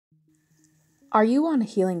Are you on a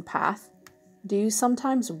healing path? Do you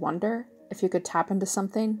sometimes wonder if you could tap into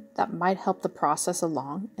something that might help the process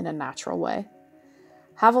along in a natural way?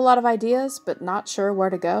 Have a lot of ideas but not sure where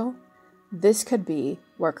to go? This could be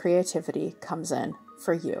where creativity comes in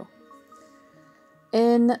for you.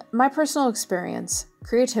 In my personal experience,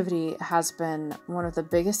 creativity has been one of the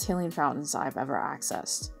biggest healing fountains I've ever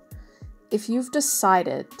accessed. If you've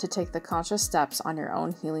decided to take the conscious steps on your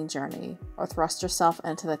own healing journey or thrust yourself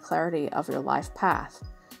into the clarity of your life path,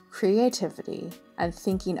 creativity and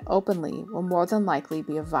thinking openly will more than likely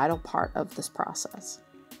be a vital part of this process.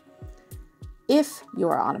 If you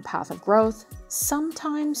are on a path of growth,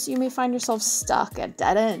 sometimes you may find yourself stuck at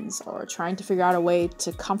dead ends or trying to figure out a way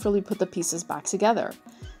to comfortably put the pieces back together.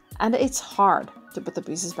 And it's hard to put the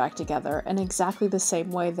pieces back together in exactly the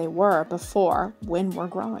same way they were before when we're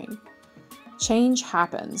growing. Change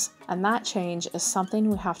happens, and that change is something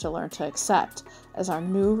we have to learn to accept as our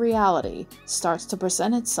new reality starts to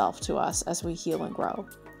present itself to us as we heal and grow.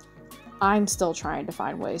 I'm still trying to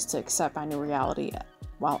find ways to accept my new reality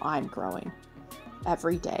while I'm growing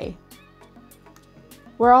every day.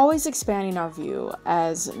 We're always expanding our view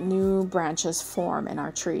as new branches form in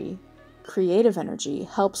our tree. Creative energy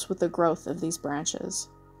helps with the growth of these branches.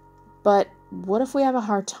 But what if we have a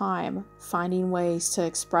hard time finding ways to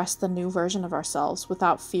express the new version of ourselves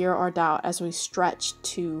without fear or doubt as we stretch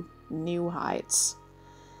to new heights?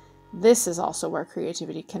 This is also where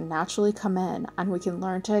creativity can naturally come in, and we can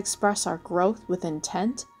learn to express our growth with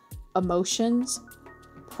intent, emotions,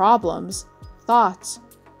 problems, thoughts,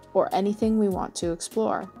 or anything we want to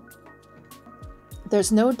explore.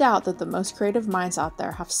 There's no doubt that the most creative minds out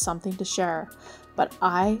there have something to share, but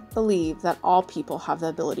I believe that all people have the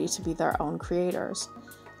ability to be their own creators.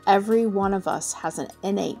 Every one of us has an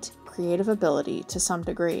innate creative ability to some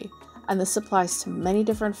degree, and this applies to many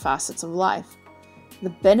different facets of life. The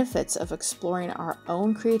benefits of exploring our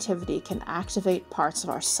own creativity can activate parts of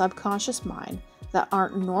our subconscious mind that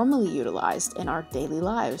aren't normally utilized in our daily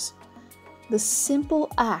lives. The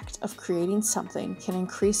simple act of creating something can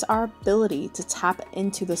increase our ability to tap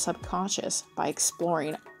into the subconscious by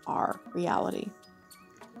exploring our reality.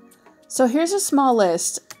 So here's a small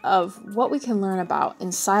list of what we can learn about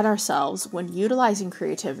inside ourselves when utilizing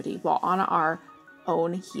creativity while on our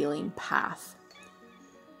own healing path.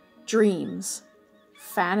 Dreams,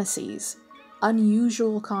 fantasies,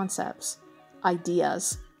 unusual concepts,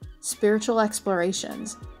 ideas, spiritual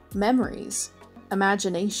explorations, memories,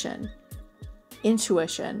 imagination,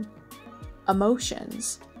 intuition,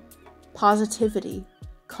 emotions, positivity,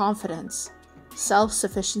 confidence,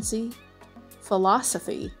 self-sufficiency,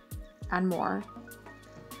 philosophy, and more.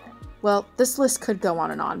 Well, this list could go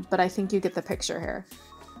on and on, but I think you get the picture here.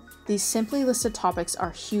 These simply listed topics are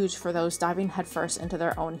huge for those diving headfirst into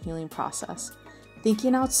their own healing process.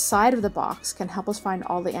 Thinking outside of the box can help us find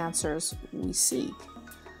all the answers we seek.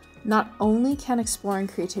 Not only can exploring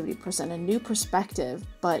creativity present a new perspective,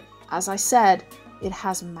 but as I said, it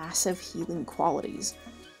has massive healing qualities.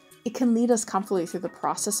 It can lead us comfortably through the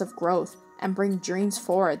process of growth and bring dreams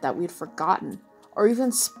forward that we'd forgotten, or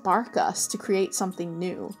even spark us to create something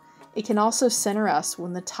new. It can also center us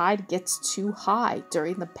when the tide gets too high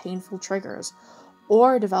during the painful triggers,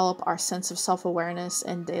 or develop our sense of self-awareness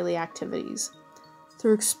in daily activities.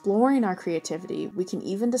 Through exploring our creativity, we can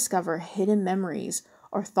even discover hidden memories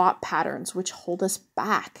or thought patterns which hold us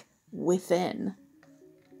back within.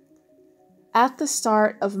 At the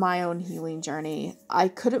start of my own healing journey, I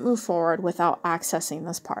couldn't move forward without accessing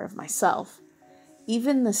this part of myself.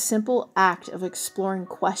 Even the simple act of exploring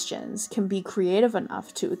questions can be creative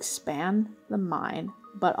enough to expand the mind,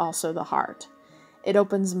 but also the heart. It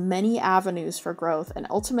opens many avenues for growth and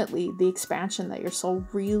ultimately the expansion that your soul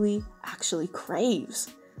really actually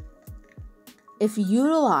craves. If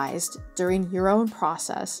utilized during your own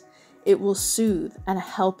process, it will soothe and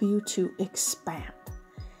help you to expand.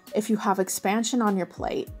 If you have expansion on your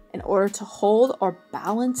plate, in order to hold or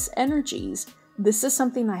balance energies, this is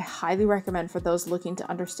something I highly recommend for those looking to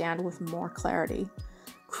understand with more clarity.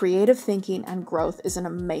 Creative thinking and growth is an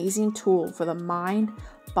amazing tool for the mind,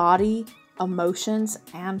 body, emotions,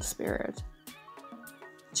 and spirit.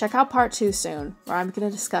 Check out part 2 soon, where I'm going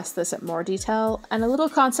to discuss this in more detail and a little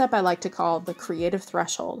concept I like to call the creative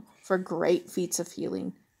threshold for great feats of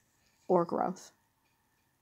healing or growth.